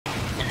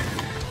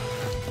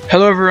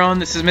Hello everyone,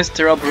 this is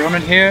Mr.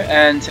 Alberonen here,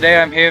 and today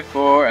I'm here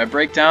for a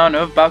breakdown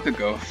of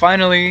Bakugo.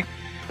 Finally,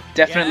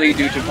 definitely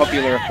due to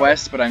popular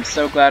request, but I'm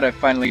so glad I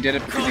finally did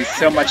it because he's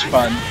so much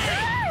fun.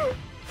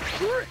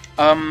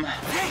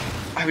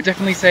 I would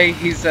definitely say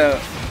he's a,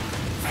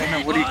 I don't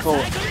know, what do you call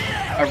it?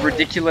 A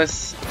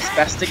ridiculous,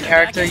 spastic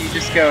character. You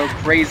just go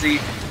crazy.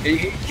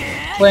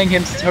 Playing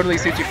him totally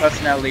suits your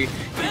personality.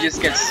 You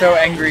just get so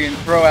angry and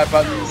throw out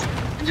buttons.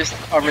 And just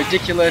are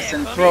ridiculous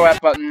and throw out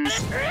buttons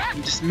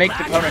and just make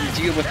the opponent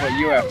deal with what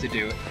you have to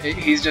do.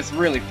 He's just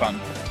really fun.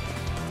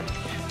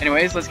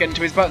 Anyways, let's get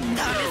into his buttons.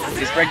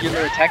 His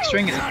regular attack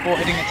string is a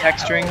 4-hitting attack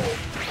string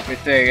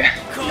with a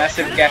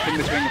massive gap in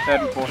between the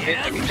third and fourth hit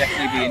that can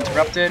definitely be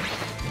interrupted,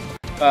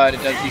 but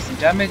it does decent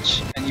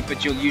damage,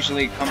 but you'll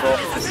usually combo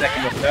off the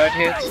second or third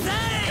hit.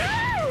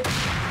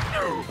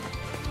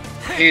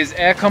 His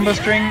air combo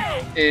string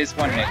is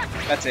 1 hit.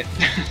 That's it.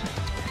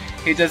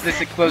 He does this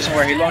explosion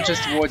where he launches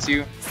towards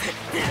you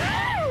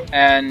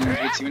and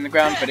hits you in the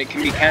ground, but it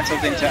can be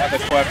cancelled into other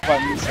quirk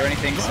buttons or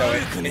anything, so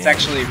it's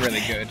actually really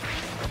good.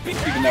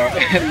 Even though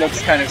it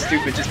looks kind of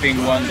stupid just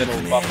being one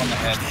little buff on the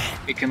head,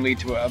 it can lead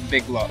to a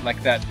big lot,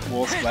 like that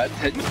wall splat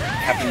that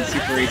happens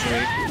super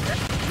easily.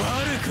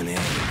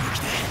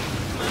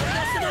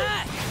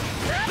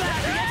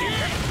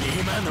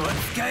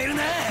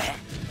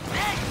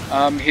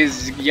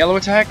 His yellow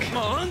attack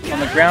on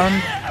the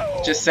ground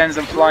just sends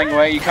them flying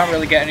away. You can't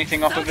really get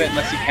anything off of it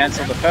unless you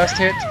cancel the first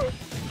hit.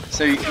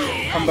 So you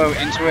can combo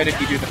into it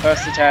if you do the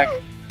first attack,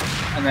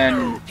 and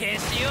then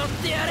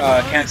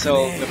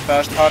cancel the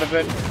first part of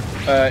it,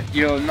 but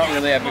you're not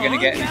really ever going to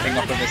get anything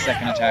off of the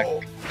second attack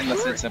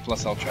unless it's a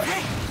plus ultra.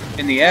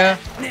 In the air,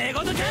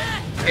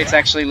 it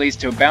actually leads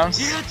to a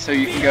bounce, so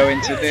you can go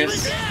into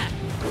this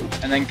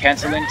and then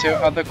cancel into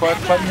other quirk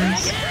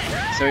buttons,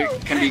 so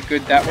it can be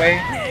good that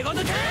way.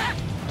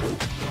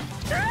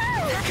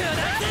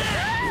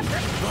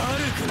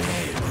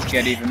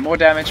 Get even more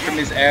damage from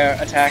his air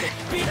attack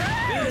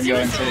and go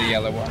into the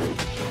yellow one.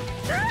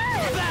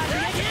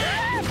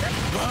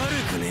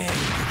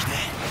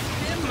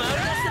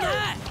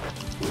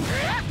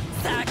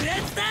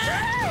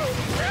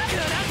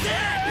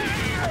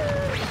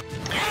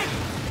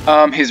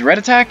 His red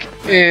attack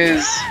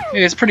is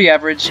pretty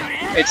average.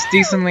 It's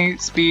decently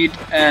speed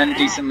and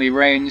decently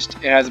ranged.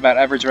 It has about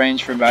average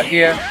range from about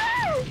here.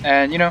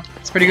 And you know,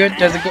 it's pretty good,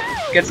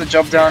 gets the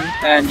job done,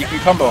 and you can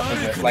combo off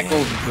of it, like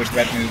all the good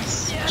red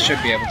moves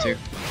should be able to.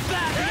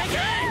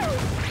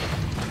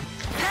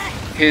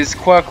 His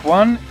quirk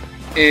 1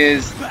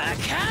 is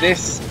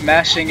this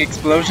mashing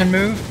explosion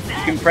move.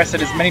 You can press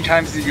it as many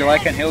times as you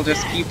like and he'll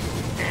just keep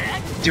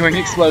doing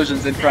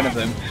explosions in front of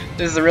him.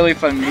 This is a really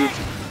fun move.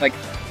 Like,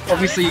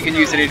 obviously you can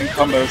use it in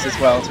combos as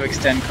well to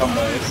extend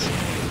combos.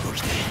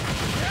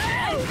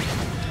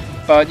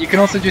 But you can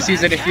also just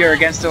use it if you're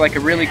against like a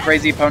really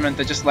crazy opponent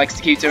that just likes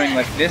to keep doing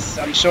like this.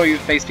 I'm sure you've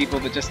faced people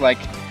that just like,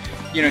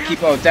 you know, keep,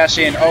 dash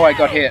in, I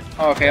got hit.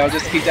 Oh, okay, I'll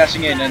just keep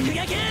dashing in, and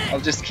I'll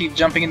just keep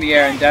jumping in the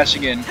air and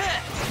dashing in.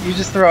 You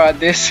just throw out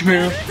this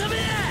move,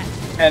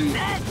 and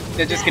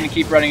they're just going to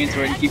keep running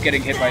into it and keep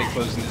getting hit by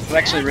explosions. It's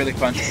actually really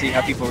fun to see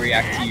how people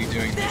react to you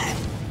doing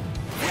this.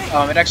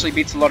 It actually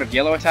beats a lot of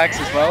yellow attacks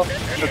as well,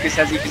 because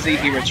as you can see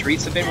he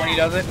retreats a bit when he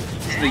does it,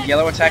 so the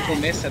yellow attack will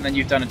miss and then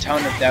you've done a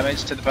ton of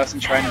damage to the person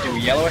trying to do a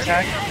yellow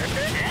attack,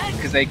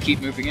 because they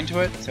keep moving into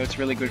it, so it's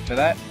really good for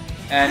that.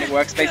 And it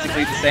works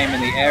basically the same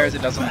in the air as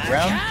it does on the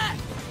ground,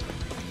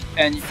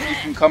 and you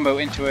can combo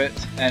into it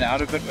and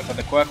out of it with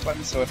other quirk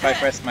buttons. So if I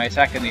press my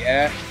attack in the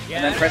air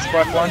and then press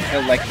quirk 1,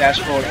 he'll like dash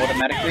forward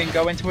automatically and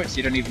go into it, so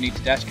you don't even need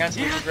to dash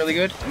cancel, which is really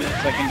good. So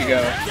I can go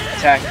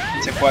attack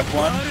into quirk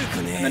 1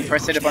 and then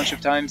press it a bunch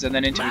of times and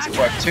then into his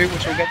quirk 2,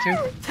 which we'll get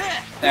to,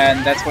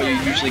 and that's what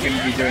you're usually going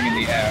to be doing in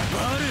the air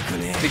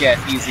to get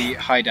easy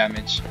high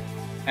damage.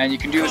 And you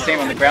can do the same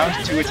on the ground,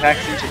 2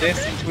 attacks into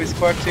this, into his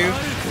quirk 2,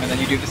 and then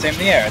you do the same in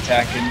the air,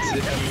 attack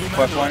into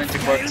quirk 1 into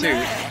quirk 2,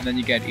 and then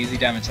you get easy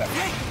damage that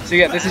way. So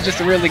yeah, this is just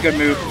a really good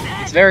move.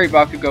 It's very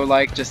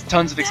Bakugo-like, just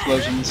tons of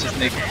explosions, just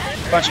make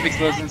a bunch of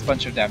explosions,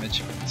 bunch of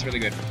damage. It's really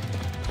good.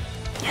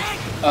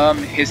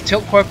 His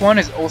tilt quirk 1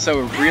 is also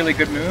a really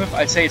good move.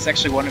 I'd say it's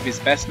actually one of his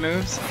best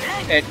moves.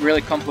 It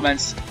really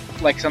complements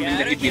like something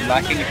that he'd be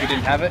lacking if he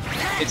didn't have it.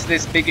 It's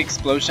this big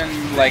explosion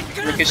like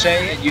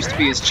ricochet. It used to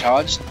be his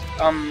charged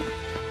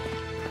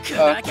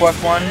quirk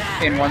 1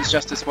 in One's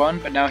Justice 1,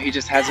 but now he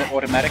just has it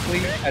automatically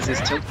as his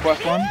tilt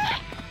quirk 1.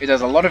 It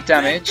does a lot of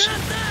damage,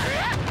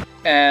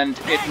 and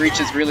it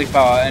reaches really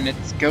far, and it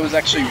goes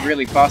actually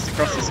really fast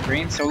across the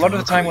screen, so a lot of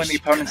the time when the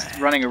opponent's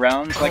running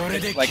around like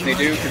they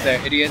do because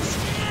they're idiots,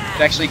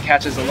 it actually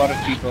catches a lot of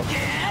people.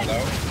 Hello?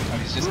 Oh,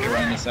 he's just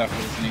running in a circle,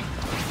 isn't he?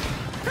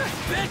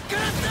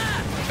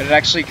 But it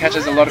actually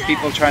catches a lot of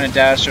people trying to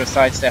dash or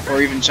sidestep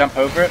or even jump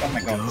over it. Oh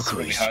my god, this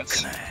really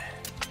hurts.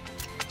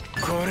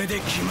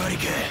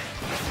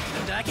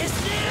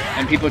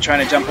 And people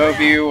trying to jump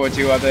over you or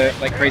do other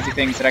like crazy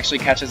things, it actually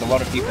catches a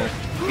lot of people.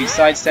 If you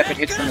sidestep, it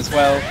hits them as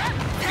well.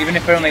 Even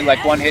if only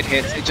like 1 hit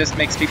hits, it just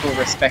makes people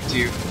respect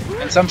you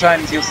And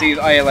sometimes you'll see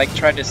I like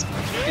try to...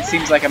 It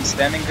seems like I'm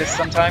spamming this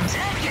sometimes,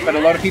 but a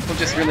lot of people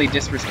just really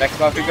disrespect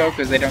Bakugo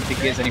because they don't think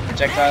he has any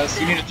projectiles.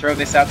 You need to throw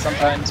this out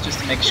sometimes just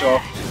to make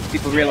sure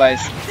people realize,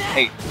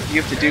 hey,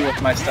 you have to deal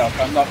with my stuff.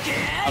 I'm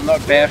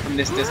not bare from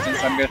this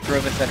distance. I'm going to throw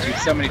this at you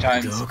so many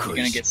times, you're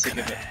going to get sick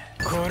of it.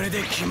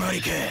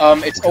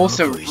 It's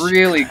also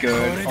really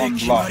good on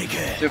block.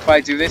 So if I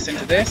do this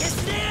into this,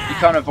 you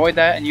can't avoid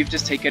that, and you've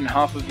just taken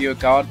half of your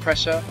guard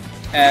pressure,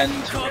 and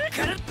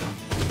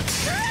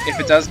if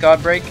it does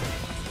guard break,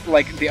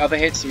 like the other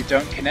hits you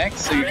don't connect,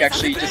 so you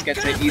actually just get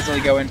to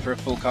easily go in for a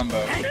full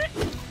combo.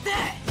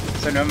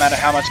 So no matter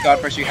how much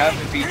guard pressure you have,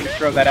 if you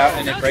throw that out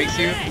and it breaks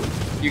you,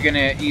 you're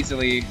gonna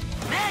easily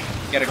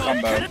get a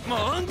combo.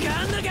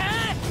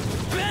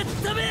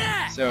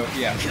 So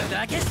yeah,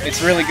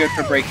 it's really good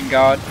for breaking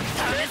guard.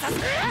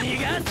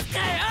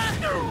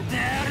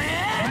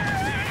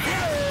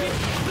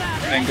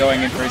 And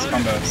going in for his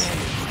combos.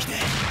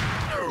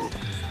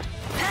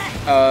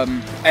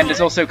 And it's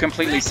also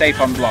completely safe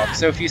on block.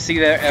 So if you see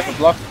there ever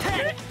block,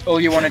 all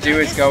you want to do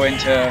is go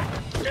into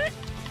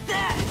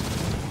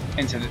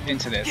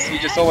this. You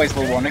just always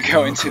will want to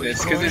go into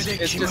this because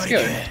it's just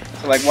good.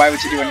 So like, why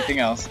would you do anything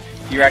else?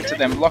 You react to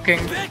them blocking,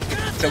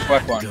 tilt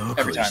quirk 1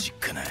 every time.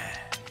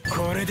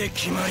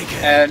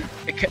 And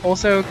it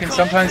also can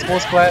sometimes wall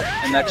splat,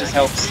 and that just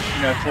helps,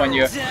 you know, for when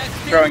you're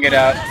throwing it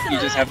out, you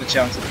just have the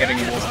chance of getting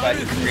a wall splat,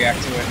 you can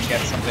react to it and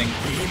get something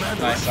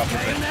nice off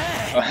of it.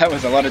 Oh, that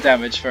was a lot of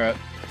damage for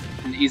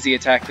an easy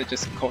attack that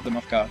just caught them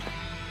off guard.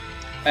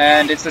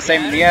 And it's the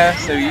same in the air,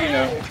 so you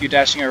know, if you're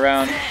dashing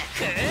around,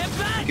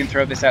 you can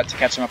throw this out to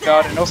catch them off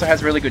guard. It also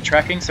has really good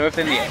tracking, so if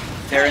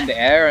they're in the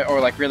air or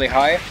like really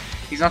high,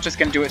 he's not just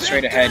going to do it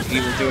straight ahead, he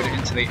will do it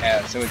into the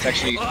air, so it's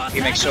actually, he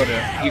makes sure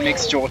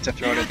to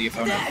throw it at the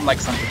opponent,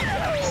 unlike some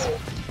projectiles.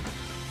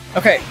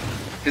 Okay,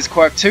 his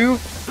quirk 2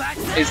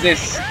 is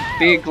this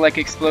big like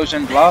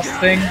explosion blast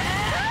thing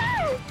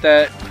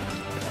that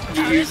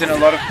you use in a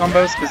lot of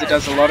combos because it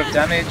does a lot of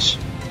damage,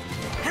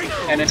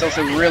 and it's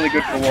also really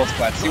good for wall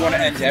splats. So you want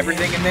to end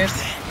everything in this,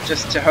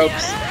 just to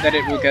hopes that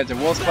it will get to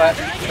wall splat,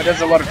 but it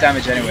does a lot of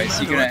damage anyway,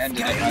 so you're going to end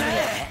it either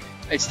way.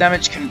 Its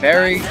damage can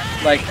vary,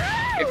 like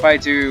if I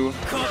do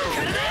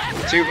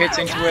 2 hits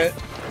into it,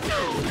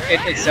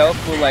 it itself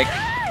will like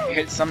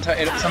hit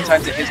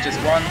sometimes it hits just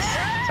once,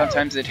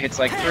 sometimes it hits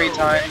like 3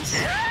 times.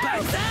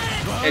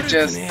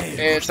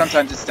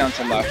 Sometimes it's down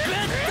to luck.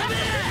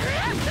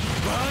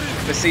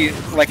 But see,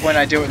 like when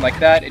I do it like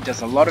that, it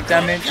does a lot of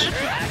damage.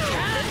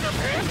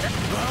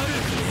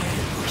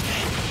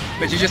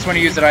 But you just want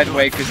to use it either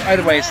way, because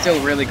either way is still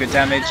really good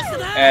damage,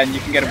 and you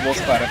can get a wall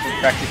splat off of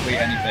practically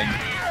anything.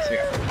 So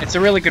yeah, it's a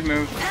really good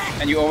move,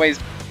 and you always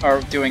are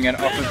doing it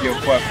off of your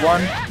quirk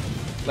 1,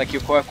 like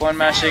your quirk 1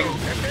 mashing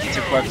into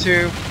quirk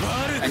 2,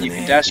 and you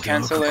can dash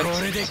cancel it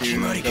to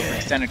go for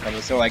extended cover.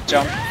 So like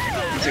jump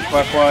into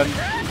quirk 1,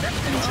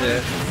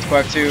 into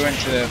quirk 2,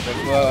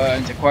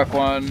 into quirk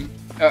 1,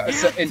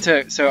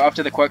 so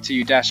after the quirk 2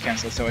 you dash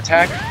cancel. So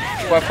attack,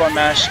 quirk 1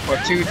 mash,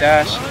 quirk 2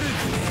 dash,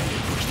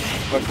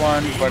 quirk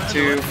 1, quirk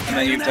 2, and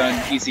then you've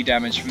done easy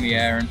damage from the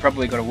air and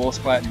probably got a wall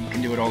splat, and you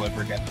can do it all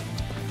over again.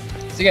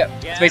 So yeah,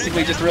 it's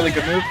basically just a really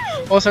good move.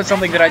 Also, it's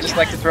something that I just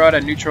like to throw out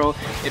at neutral.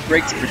 It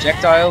breaks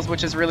projectiles,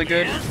 which is really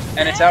good,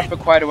 and it's out for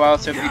quite a while,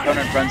 so if the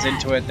opponent runs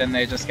into it, then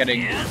they're just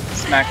getting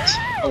smacked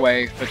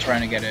away for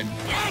trying to get in.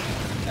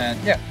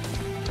 And yeah,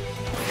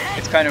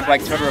 it's kind of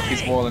like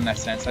Todoroki's wall in that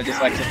sense. I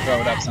just like to throw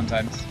it up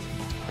sometimes.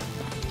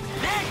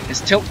 His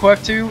tilt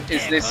quirk 2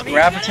 is this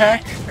grab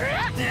attack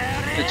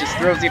that just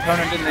throws the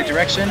opponent in the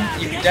direction.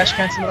 You can dash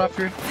cancel it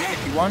after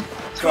if you want.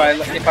 So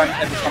if I'm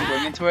ever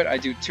comboing into it, I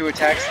do 2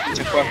 attacks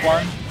into quirk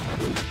 1.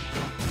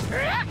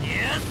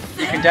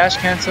 You can dash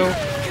cancel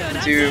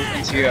into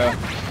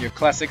your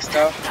classic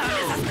stuff.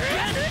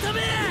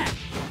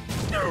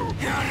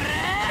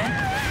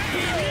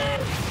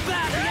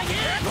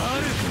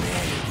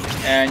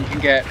 And you can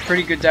get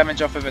pretty good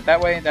damage off of it that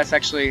way. That's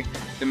actually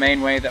the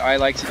main way that I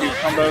like to do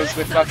combos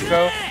with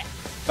Bakugo.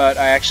 But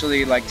I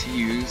actually like to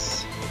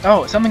use...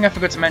 Oh, something I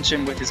forgot to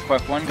mention with his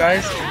quirk 1,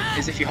 guys,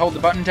 is if you hold the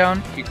button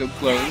down, he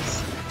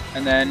glows.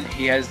 And then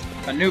he has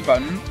a new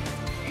button.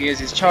 He has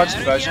his charged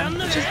version,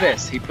 which is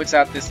this. He puts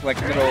out this like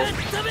little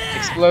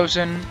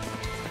explosion,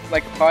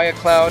 like fire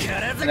cloud,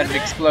 and then it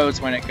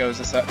explodes when it goes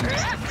a certain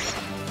distance.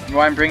 And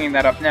why I'm bringing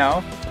that up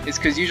now is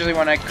because usually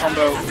when I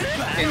combo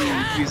in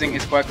using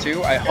his quirk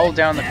 2, I hold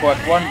down the quirk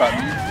 1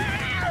 button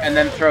and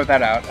then throw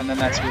that out, and then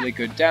that's really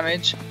good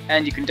damage.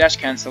 And you can dash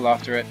cancel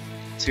after it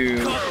to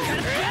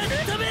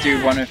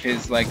do one of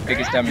his like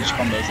biggest damage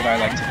combos that I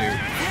like to do.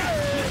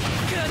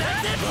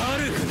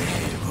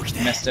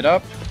 Messed it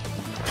up,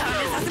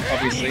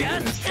 obviously,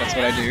 because that's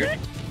what I do.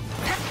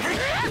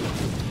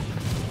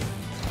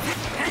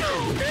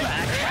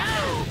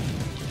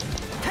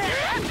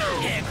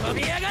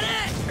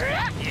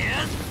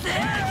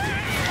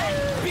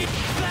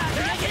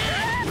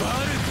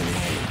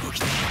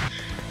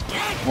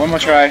 One more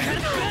try.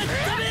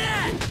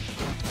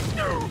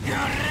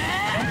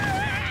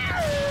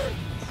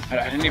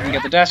 I didn't even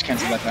get the dash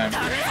cancel that time.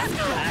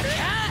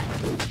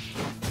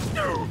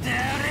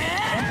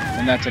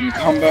 And that didn't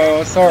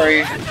combo,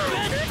 sorry.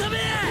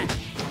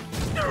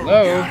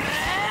 Hello?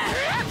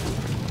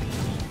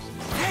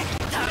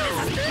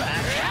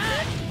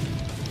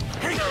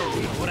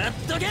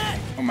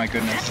 Oh my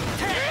goodness.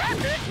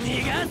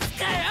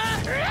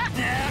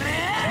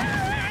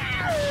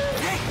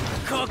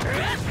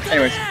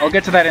 Anyways, I'll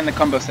get to that in the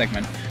combo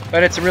segment.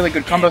 But it's a really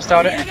good combo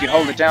starter, and if you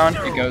hold it down,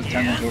 it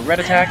turns into a red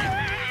attack.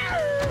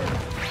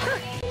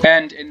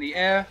 And in the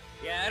air,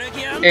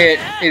 it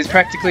is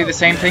practically the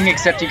same thing,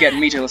 except you get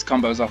meterless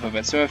combos off of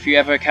it. So if you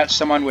ever catch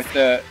someone with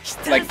the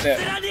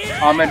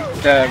armored,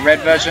 the red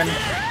version,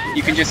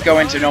 you can just go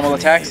into normal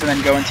attacks and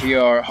then go into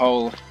your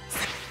whole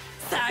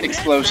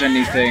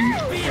explosion-y thing.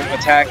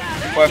 Attack,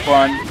 quirk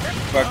 1,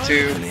 quirk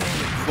 2,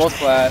 wall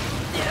splat,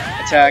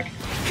 attack,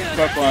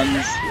 quirk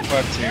 1s,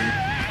 quirk 2,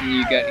 and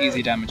you get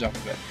easy damage off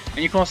of it.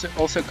 And you can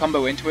also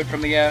combo into it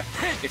from the air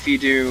if you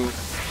do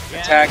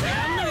attack,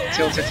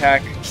 tilt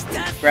attack,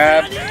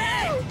 grab,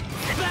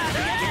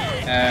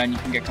 and you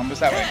can get combos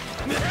that way.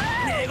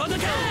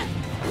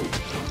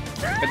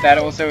 But that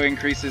also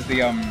increases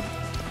the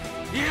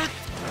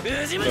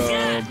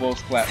wall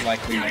splat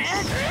likeliness.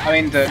 I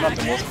mean, not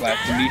the wall splat,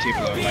 the meteor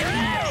blow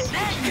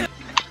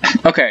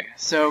likeliness. Okay,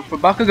 so for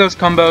Bakugo's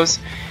combos,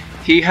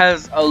 he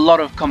has a lot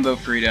of combo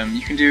freedom.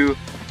 You can do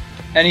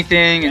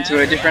anything into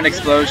a different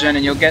explosion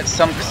and you'll get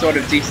some sort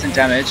of decent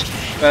damage,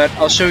 but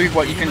I'll show you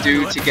what you can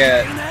do to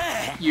get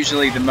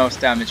usually the most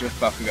damage with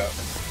Bakugo.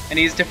 And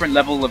he has different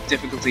level of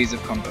difficulties of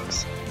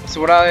combos. So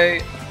what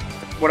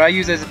I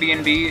use as a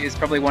B&B is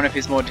probably one of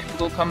his more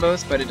difficult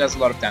combos, but it does a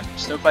lot of damage.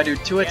 So if I do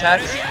 2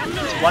 attacks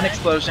into 1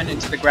 explosion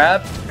into the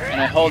grab,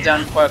 and I hold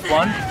down quirk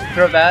 1,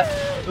 throw that,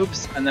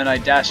 oops, and then I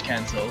dash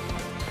cancel,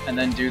 and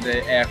then do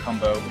the air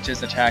combo, which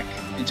is attack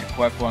into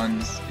quirk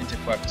 1s into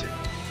quirk 2.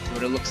 So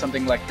it'll look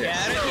something like this.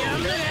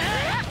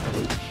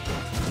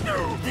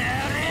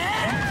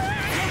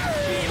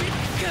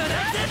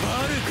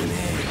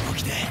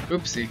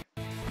 Oopsie.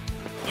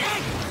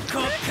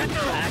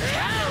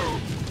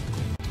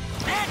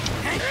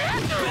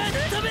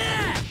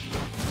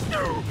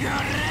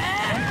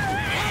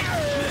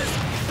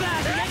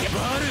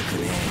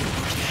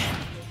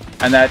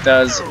 And that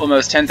does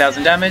almost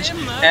 10,000 damage,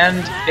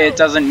 and it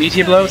doesn't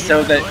meteor blow,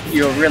 so that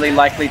you're really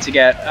likely to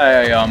get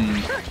a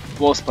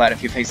wall splat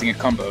if you're facing a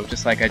combo,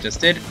 just like I just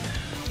did.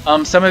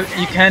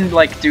 You can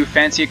do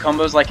fancier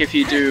combos, like if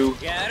you do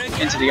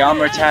into the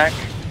armor attack,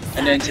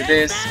 and into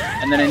this,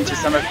 and then into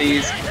some of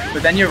these,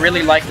 but then you're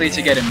really likely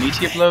to get a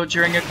meteor blow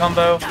during your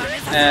combo,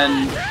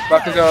 and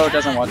Bakugo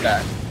doesn't want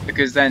that,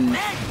 because then,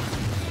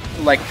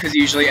 because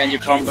you usually end your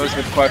combos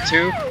with quirk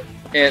 2,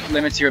 it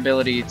limits your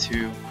ability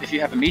to, if you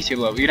have a meteor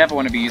blow, you never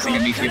want to be using a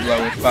meteor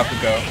blow with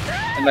Bakugo,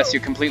 unless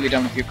you're completely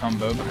done with your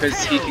combo,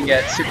 because he can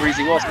get super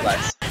easy wall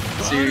splats,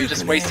 so you're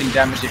just wasting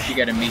damage if you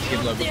get a meteor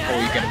blow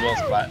before you get a wall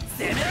splat.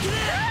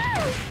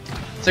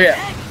 So yeah,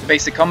 the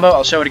basic combo,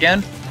 I'll show it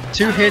again.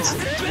 2 hits,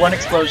 1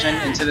 explosion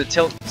into the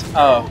tilt.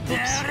 Oh,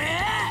 oops.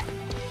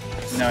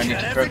 No, I need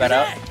to throw that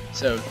out.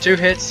 So 2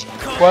 hits,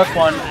 quirk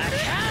 1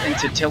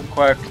 into tilt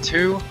quirk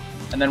 2,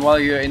 and then while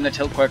you're in the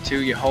tilt quirk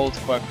 2, you hold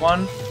quirk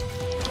 1.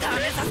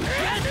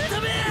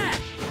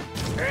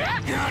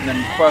 And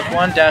then quirk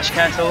 1, dash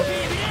cancel,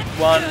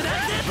 1,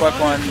 quirk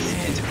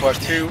 1s into quirk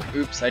 2.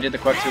 Oops, I did the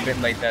quirk 2 a bit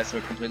late there, so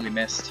it completely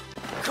missed.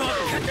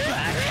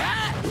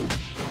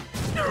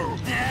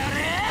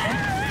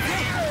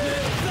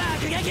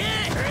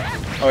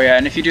 Oh yeah,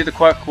 and if you do the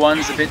quirk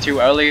 1s a bit too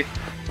early,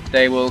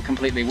 they will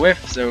completely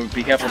whiff, so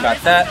be careful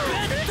about that.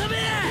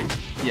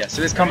 Yeah,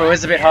 so this combo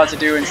is a bit hard to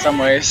do in some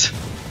ways.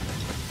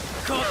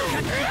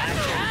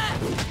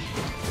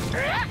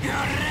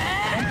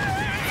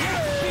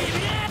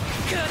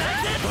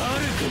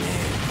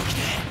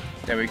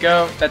 There we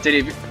go, that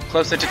did it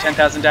closer to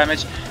 10,000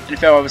 damage, and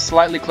if I was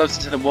slightly closer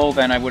to the wall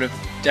then I would have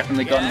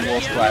definitely gotten a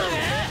wall splat.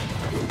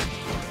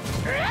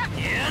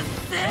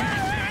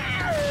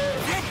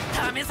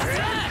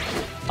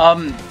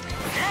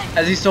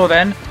 As you saw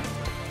then,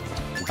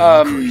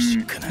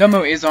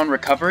 Nomu is on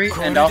recovery,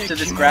 and after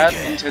this grab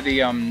into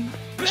the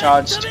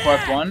charged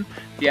quirk 1,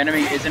 the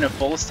enemy is in a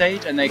full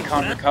state and they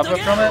can't recover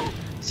from it.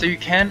 So you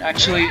can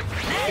actually,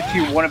 if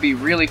you want to be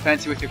really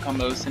fancy with your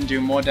combos and do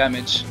more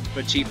damage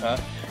but cheaper,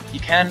 you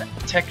can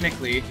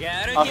technically,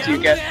 after you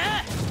get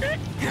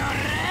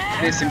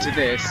this into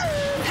this,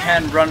 you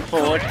can run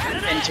forward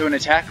into an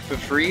attack for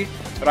free,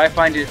 but I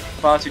find it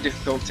far too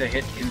difficult to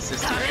hit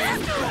consistently.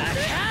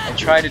 I'll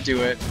try to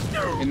do it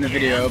in the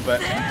video, but...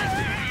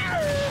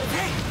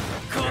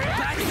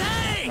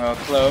 well,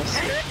 close.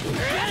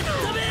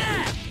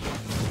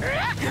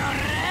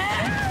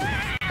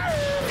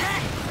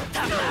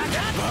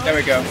 There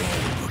we go.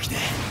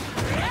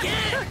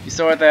 You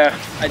saw it there.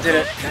 I did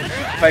it.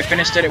 If I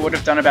finished it, it would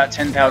have done about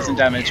 10,000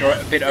 damage, or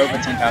a bit over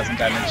 10,000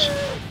 damage.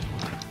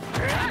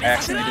 I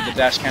accidentally did the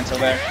dash cancel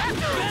there.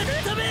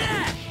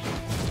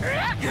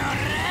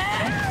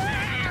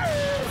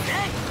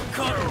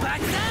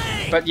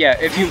 But yeah,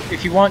 if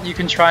you want, you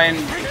can try and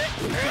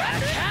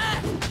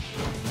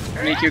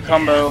make your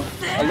combo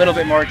a little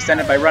bit more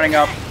extended by running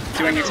up,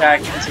 doing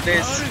attack into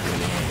this,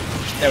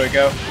 There we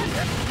go.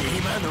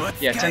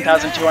 Yeah,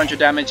 10,200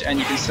 damage, and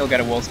you can still get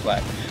a wall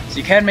splat. So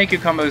you can make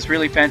your combos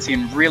really fancy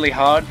and really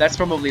hard. That's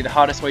probably the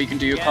hardest way you can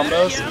do your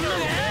combos,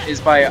 is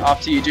by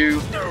after you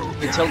do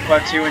the tilt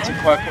quirk 2 into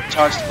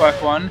charged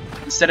quirk 1,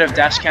 instead of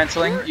dash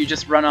cancelling, you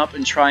just run up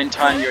and try and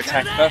time your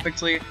attack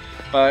perfectly.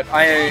 But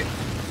I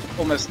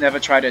almost never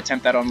try to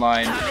attempt that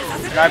online,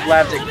 and I've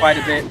labbed it quite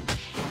a bit.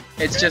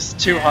 It's just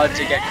too hard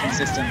to get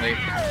consistently.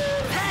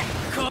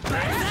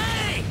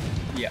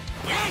 Yeah,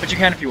 but you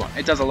can if you want.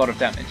 It does a lot of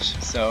damage,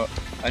 so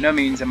by no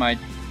means am I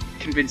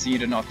convincing you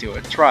to not do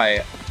it. Try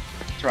it.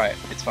 Try it.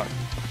 It's fun.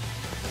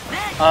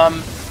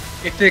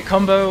 If this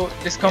combo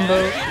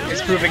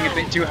is proving a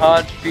bit too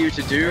hard for you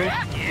to do,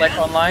 like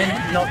online,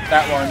 not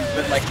that one,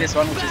 but like this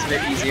one, which is a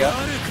bit easier.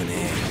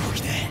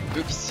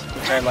 Oops,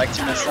 which I like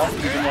to mess up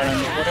even when I'm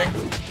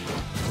recording.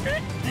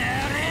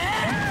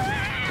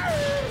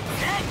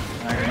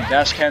 I'm gonna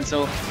dash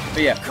cancel.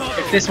 But yeah,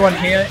 if this one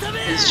here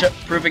is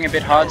proving a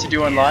bit hard to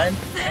do online,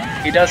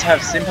 he does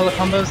have simpler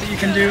combos that you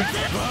can do.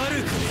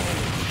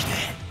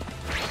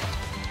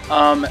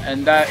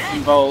 And that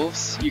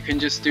involves, you can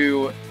just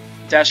do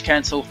dash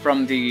cancel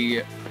from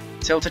the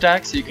tilt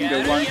attack, so you can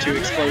go 1, 2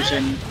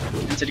 explosion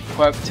into the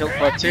tilt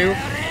quirk 2,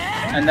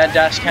 and then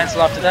dash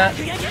cancel after that.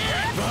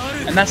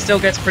 And that still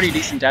gets pretty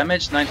decent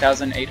damage,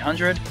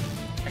 9,800.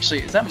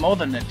 Actually, is that more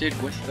than it did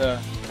with the...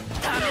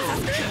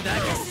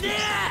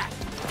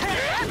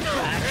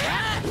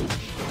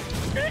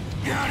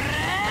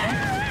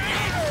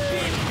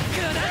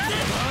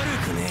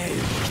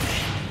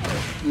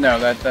 No,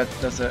 that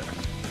does it.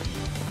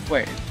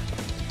 Wait.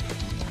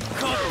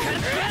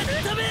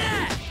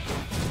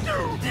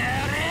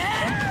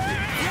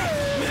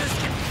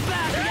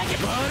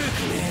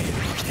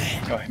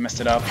 Oh, he messed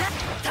it up.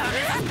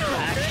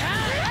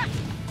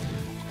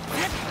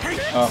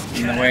 Oh,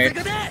 in the way.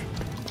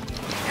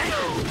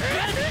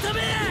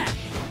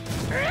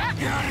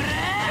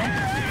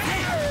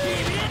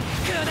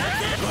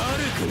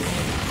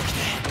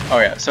 Oh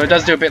yeah, so it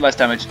does do a bit less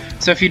damage.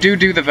 So if you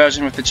do the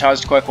version with the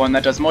charged quirk 1,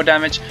 that does more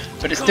damage,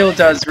 but it still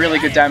does really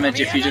good damage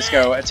if you just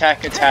go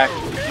attack, attack,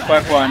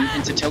 quirk 1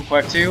 into tilt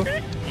quirk 2,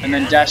 and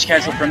then dash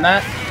cancel from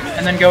that,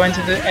 and then go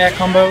into the air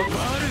combo,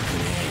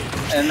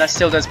 and that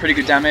still does pretty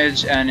good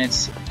damage, and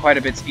it's quite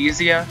a bit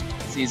easier.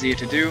 It's easier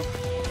to do.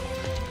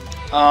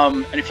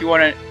 And if you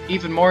want it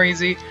even more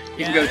easy,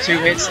 you can go 2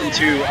 hits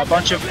into a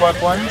bunch of quirk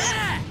 1s.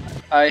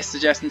 I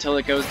suggest until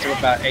it goes to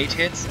about 8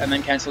 hits, and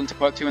then cancel into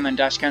quirk 2 and then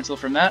dash cancel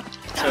from that.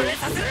 So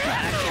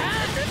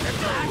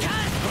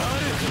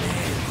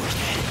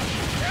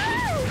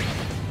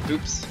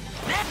oops.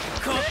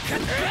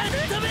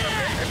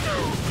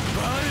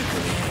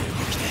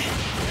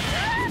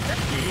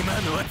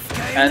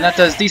 And that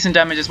does decent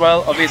damage as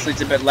well. Obviously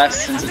it's a bit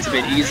less since it's a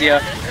bit easier,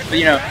 but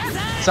you know,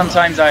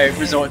 sometimes I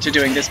resort to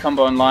doing this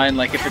combo online,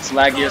 like if it's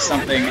laggy or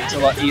something, it's a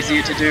lot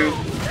easier to do.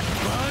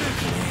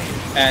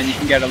 And you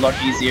can get a lot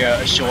easier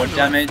assured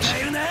damage.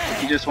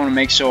 You just want to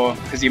make sure,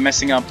 because you're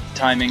messing up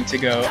timing to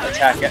go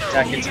attack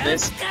into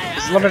this.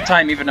 Because a lot of the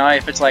time, even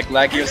if it's like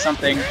laggy or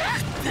something,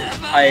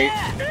 I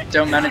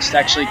don't manage to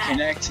actually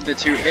connect the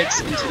 2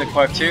 hits into the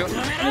quirk 2,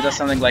 and it does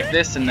something like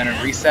this, and then it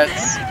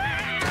resets.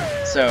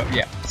 So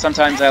yeah,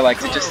 sometimes I like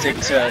to just stick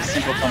to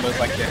simple combos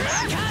like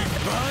this.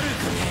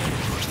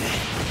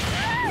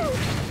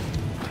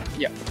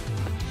 Yeah.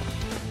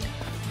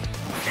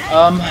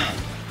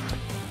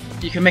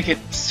 You can make it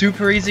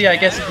super easy, I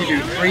guess, if you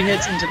do 3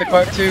 hits into the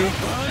quirk 2,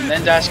 and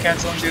then dash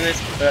cancel and do this,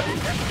 but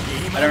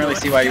I don't really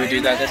see why you would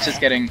do that. That's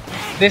just getting...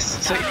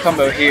 This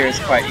combo here is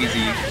quite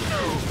easy.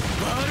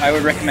 I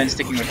would recommend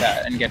sticking with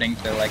that and getting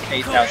to like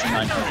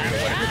 8,900 or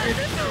whatever it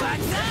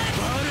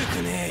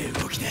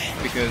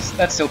did. Because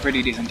that's still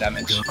pretty decent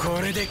damage.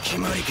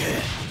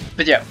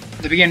 But yeah,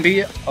 the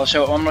BNB, I'll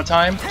show it one more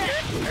time.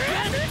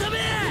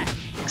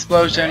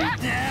 Explosion.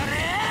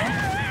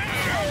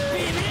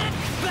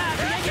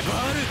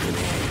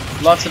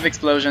 Lots of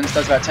explosions,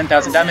 does about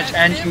 10,000 damage,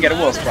 and you can get a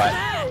wall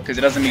splat, because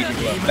it doesn't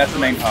immediately blow. That's the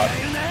main part.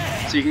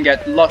 So you can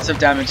get lots of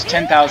damage,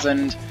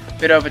 10,000, a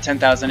bit over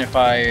 10,000 if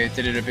I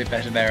did it a bit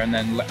better there and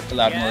then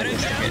allowed more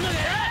levels to hit.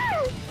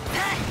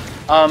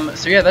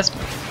 So yeah, that's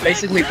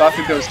basically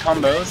Bakugo's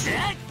combos.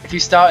 If you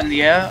start in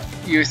the air,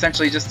 you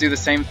essentially just do the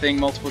same thing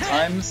multiple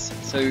times.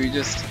 So you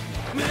just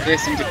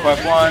this into quirk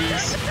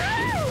 1s.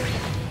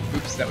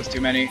 Oops, that was too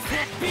many.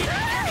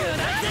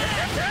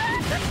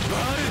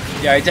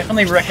 Yeah, I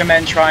definitely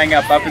recommend trying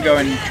out Bakugo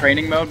in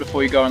training mode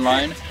before you go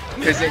online,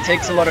 because it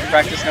takes a lot of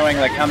practice knowing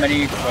like how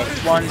many quirk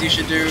 1s you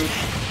should do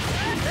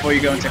before you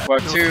go into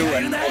quirk 2,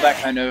 and all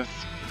that kind of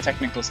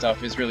technical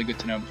stuff is really good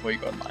to know before you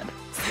go online.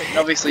 And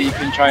obviously you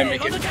can try and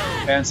make it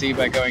fancy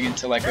by going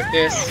into like with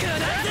this.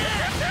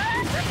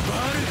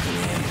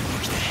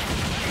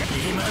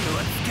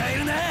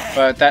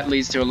 But that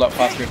leads to a lot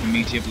faster of a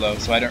meteor blow,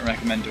 so I don't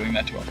recommend doing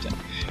that too often.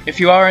 If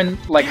you are in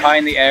like high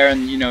in the air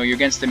and you know you're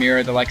against a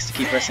mirror that likes to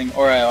keep pressing,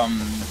 or a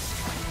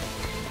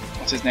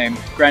what's his name,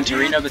 Gran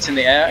Torino that's in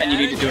the air, and you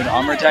need to do an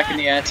armor attack in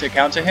the air to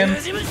counter him.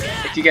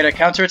 If you get a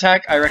counter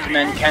attack, I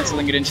recommend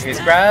cancelling it into his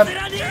grab,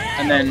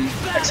 and then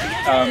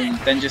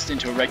just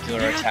into a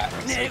regular attack.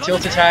 So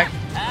tilt attack,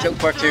 tilt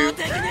quirk 2,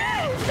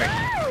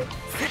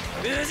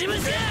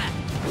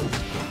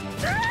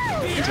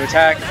 into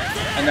attack,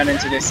 and then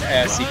into this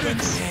air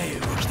sequence.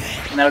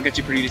 And that'll get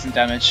you pretty decent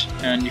damage,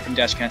 and you can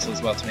dash cancel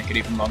as well to make it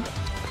even longer.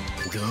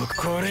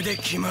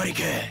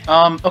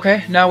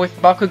 Okay, now with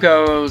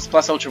Bakugo's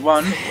plus Ultra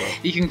 1,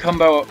 he can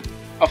combo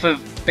off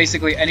of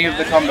basically any of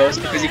the combos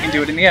because he can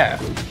do it in the air.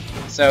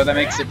 So that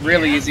makes it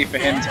really easy for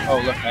him to—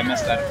 oh look, I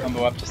messed that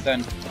combo up just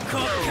then.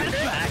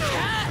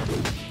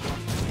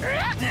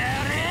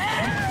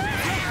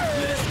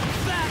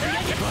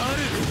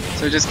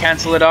 So just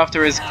cancel it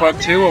after his quirk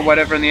 2 or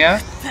whatever in the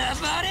air.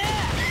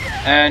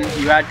 And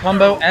you add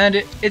combo, and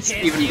it's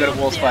even good at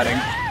wall splatting.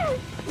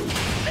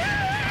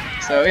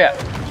 So yeah,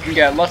 you can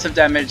get lots of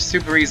damage,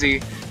 super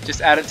easy.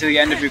 Just add it to the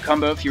end of your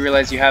combo if you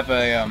realize you have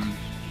a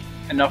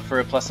enough for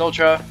a plus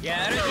ultra,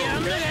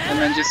 and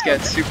then just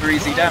get super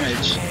easy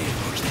damage.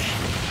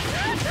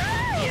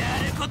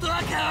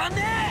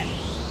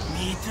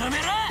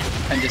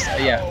 And just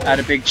yeah, add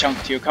a big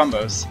chunk to your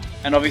combos.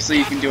 And obviously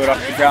you can do it off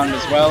the ground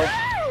as well.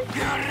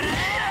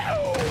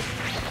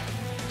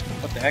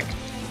 What the heck?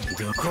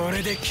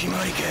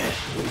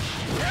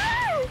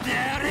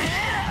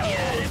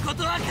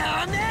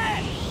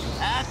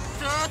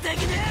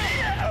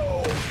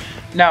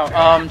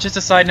 Now, just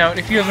a side note,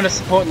 if you have a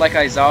support like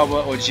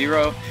Aizawa or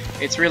Jiro,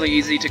 it's really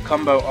easy to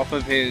combo off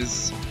of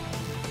his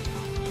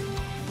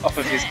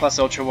plus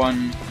Ultra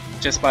 1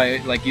 just by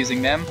like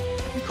using them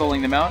and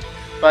calling them out.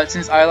 But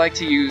since I like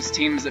to use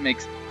teams that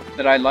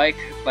I like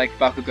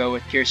Bakugo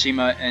with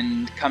Kirishima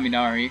and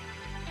Kaminari,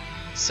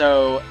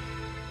 so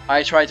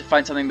I tried to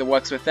find something that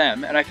works with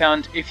them, and I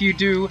found if you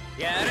do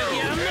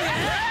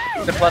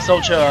the plus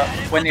ultra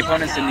when the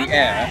opponent's in the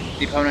air,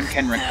 the opponent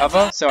can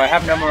recover. So I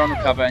have no more on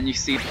recover, and you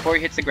see before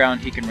he hits the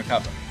ground he can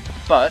recover.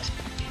 But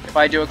if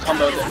I do a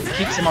combo that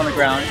keeps him on the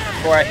ground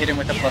before I hit him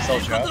with a plus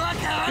ultra,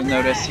 you'll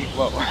notice he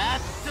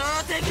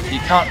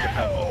can't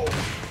recover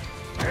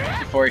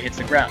before he hits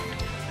the ground.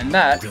 And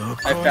that,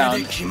 I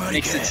found,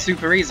 makes it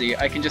super easy.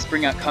 I can just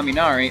bring out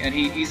Kaminari, and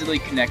he easily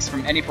connects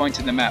from any point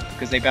in the map,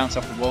 because they bounce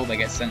off the wall, they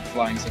get sent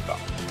flying so far.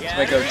 So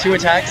I go 2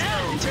 attacks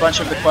into a bunch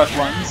of the quirk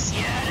 1s,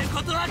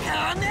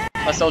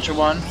 plus Ultra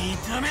 1,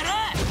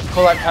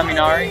 call out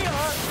Kaminari,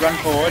 run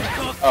forward.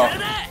 Oh,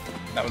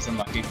 that was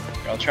unlucky.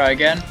 I'll try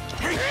again.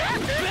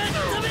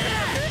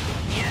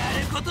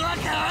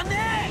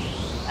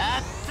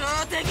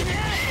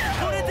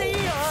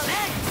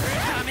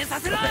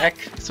 What the heck?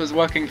 This was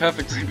working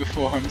perfectly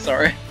before, I'm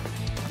sorry.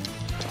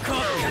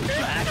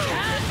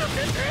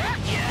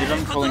 Maybe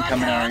I'm calling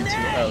Kaminari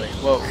too early.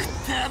 Whoa.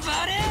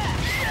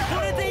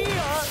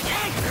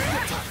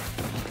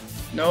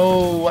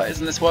 No, why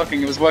isn't this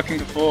working? It was working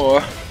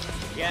before.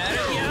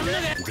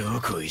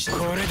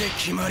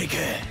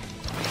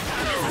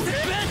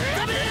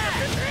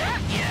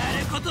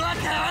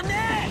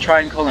 Try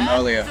and call him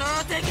earlier.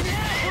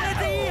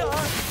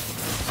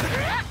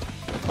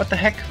 What the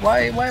heck?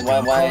 Why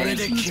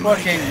isn't this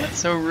working? That's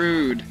so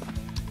rude.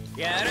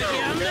 It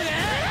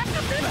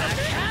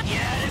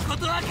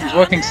was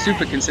working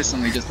super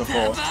consistently just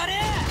before.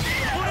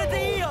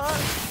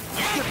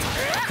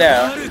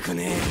 There.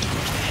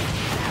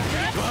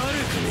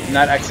 And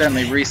that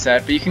accidentally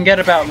reset, but you can get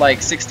about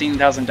like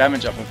 16,000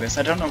 damage off of this.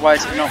 I don't know why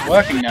it's not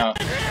working now.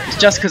 It's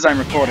just because I'm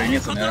recording,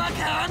 isn't it?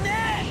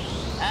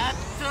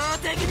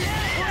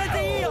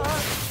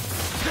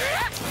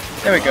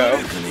 There we go.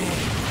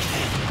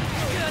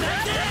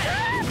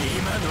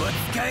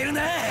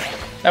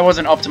 That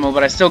wasn't optimal,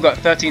 but I still got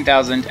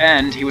 13,000,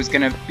 and he was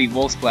going to be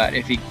wall splat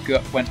if he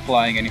went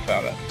flying any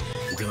further.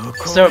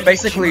 So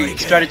basically,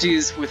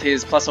 strategies with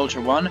his plus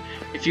Ultra 1,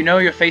 if you know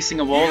you're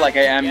facing a wall like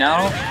I am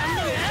now,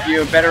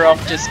 you're better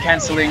off just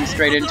cancelling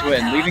straight into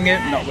it and leaving it,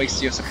 and not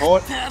waste your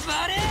support,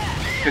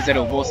 because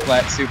it'll wall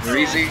splat super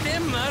easy.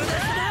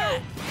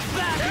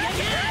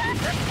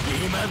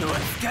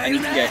 And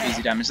you can get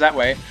easy damage that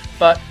way.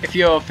 But if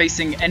you're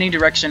facing any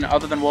direction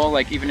other than wall,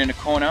 like even in a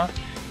corner,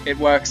 it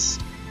works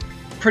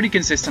pretty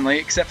consistently,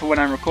 except for when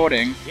I'm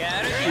recording.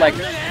 Like,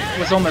 it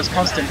was almost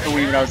constant for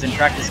me when I was in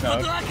practice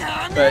mode.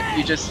 But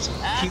you just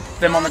keep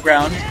them on the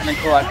ground and then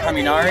call out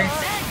Kaminari,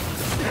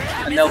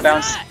 and they'll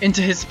bounce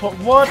into his support.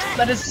 What?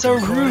 That is so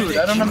rude.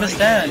 I don't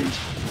understand.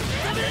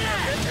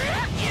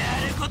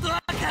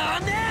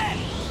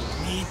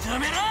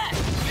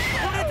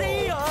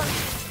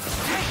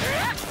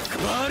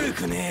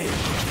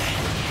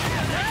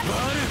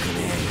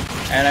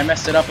 And I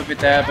messed it up a bit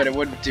there, but it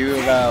would do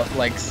about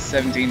like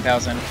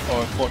 17,000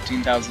 or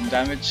 14,000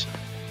 damage.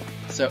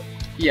 So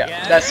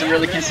yeah, that's a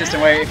really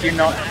consistent way. If you're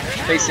not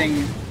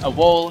facing a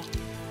wall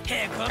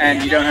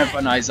and you don't have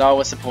an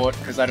Aizawa support,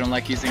 because I don't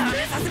like using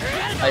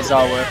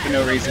Aizawa for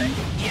no reason,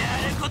 you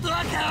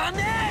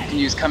can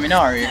use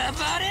Kaminari.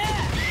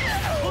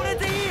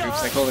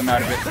 Oops, I called him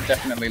out a bit,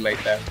 definitely late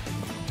there.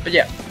 But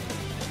yeah,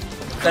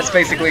 that's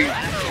basically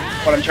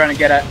what I'm trying to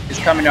get at is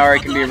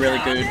Kaminari can be a really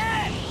good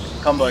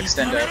combo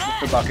extender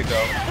for Bakugo.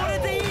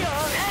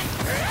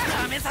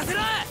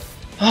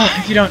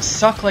 If you don't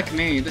suck like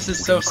me, this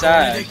is so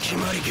sad.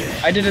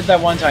 I did it that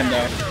one time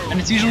though, and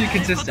it's usually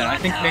consistent. I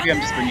think maybe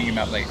I'm just bringing him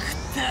out late.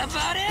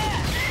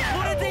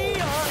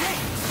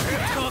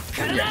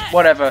 Yeah,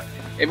 whatever.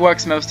 It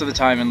works most of the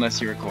time unless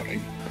you're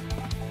recording.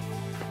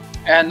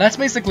 And that's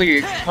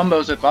basically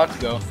combos with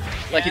Bakugo.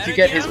 Like if you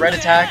get his red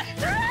attack,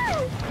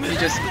 you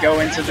just go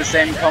into the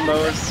same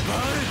combos.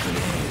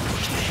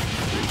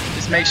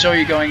 Just make sure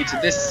you're going into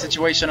this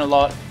situation a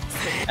lot.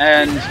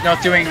 And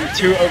not doing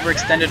too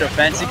overextended or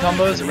fancy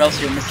combos, or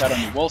else you'll miss out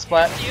on your wall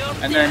splat.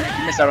 And then if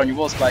you miss out on your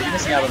wall splat, you're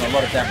missing out on a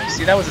lot of damage.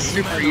 See, that was a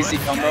super easy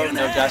combo,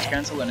 no dash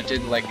cancel, and it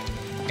did like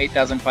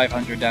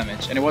 8,500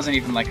 damage. And it wasn't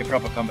even like a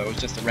proper combo, it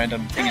was just a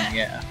random thing in the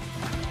air.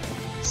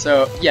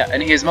 So yeah,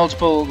 and he has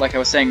multiple, like I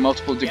was saying,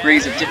 multiple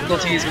degrees of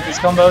difficulties with his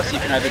combos. You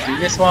can either do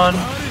this one,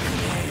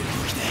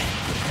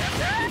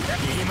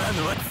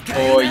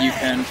 or you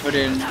can put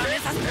in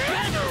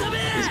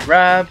his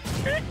grab,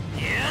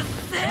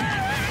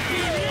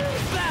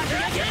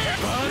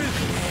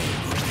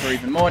 for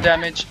even more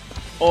damage,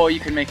 or you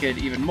can make it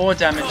even more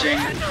damaging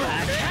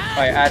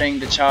by adding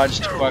the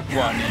charged quirk 1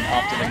 in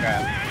after the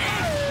grab.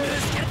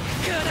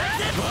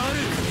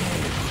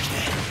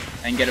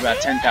 And get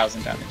about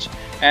 10,000 damage.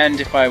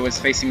 And if I was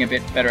facing a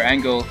bit better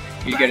angle,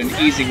 you'd get an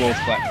easy wall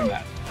splat from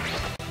that.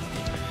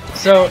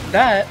 So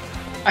that,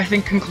 I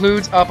think,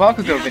 concludes our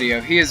Bakugo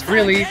video. He is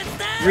really,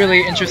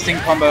 really interesting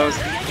combos.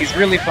 He's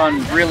really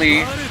fun,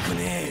 really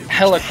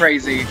hella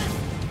crazy.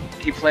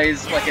 He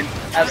plays like an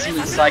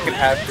absolute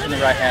psychopath in the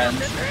right hands,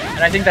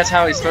 and I think that's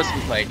how he's supposed to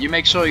be played. You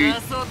make sure you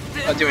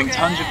are doing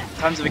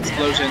tons of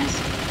explosions,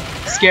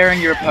 scaring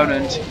your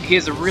opponent. He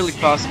has a really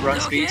fast run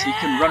speed, so you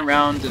can run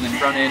around and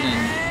then run in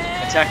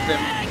and attack them.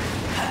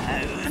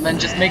 And then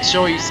just make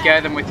sure you scare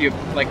them with your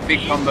like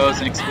big combos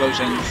and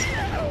explosions,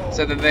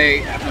 so that they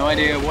have no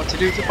idea what to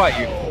do to fight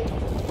you.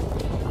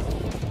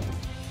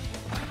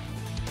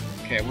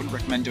 Okay, I wouldn't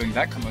recommend doing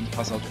that combo into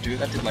Plus Ultra 2,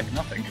 that did like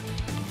nothing.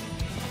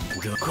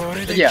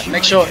 But yeah,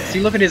 make sure,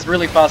 see, look at his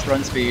really fast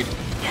run speed.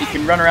 He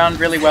can run around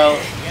really well,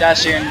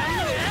 dash in,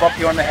 pop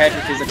you on the head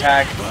with his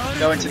attack,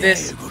 go into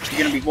this, you're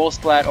going to be wall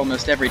splat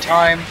almost every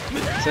time,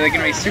 so they're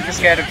going to be super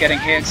scared of getting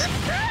hit.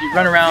 You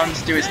run around,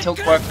 do his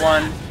tilt quirk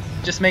 1,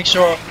 just make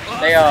sure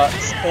they are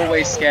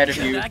always scared of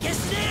you.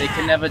 They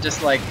can never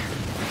just like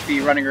be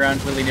running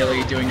around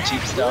willy-nilly doing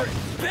cheap stuff,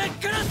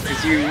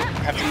 because you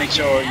have to make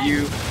sure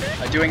you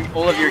are doing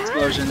all of your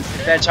explosions.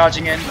 If they're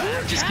charging in,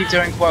 just keep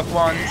doing quirk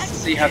 1s,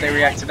 see how they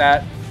react to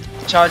that.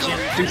 Charge in,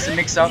 do some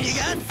mix-ups,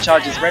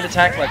 charge his red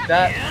attack like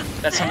that.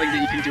 That's something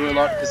that you can do a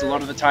lot, because a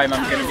lot of the time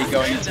I'm going to be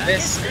going into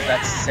this,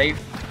 that's safe,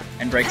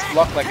 and breaks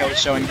block like I was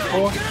showing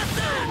before.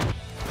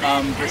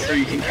 So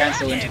you can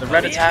cancel into the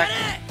red attack.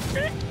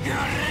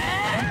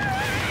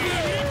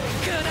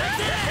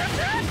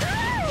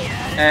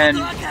 And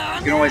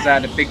you can always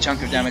add a big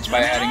chunk of damage by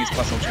adding his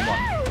Plus Ultra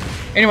 1.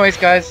 Anyways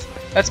guys,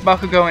 that's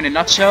Bakugo in a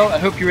nutshell. I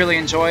hope you really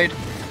enjoyed,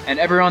 and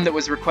everyone that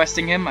was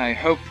requesting him, I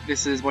hope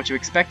this is what you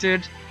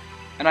expected,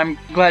 and I'm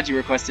glad you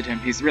requested him,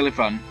 he's really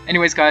fun.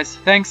 Anyways guys,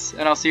 thanks,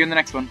 and I'll see you in the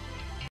next one.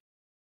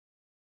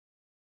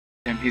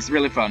 He's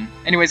really fun.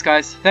 Anyways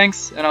guys,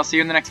 thanks, and I'll see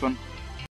you in the next one.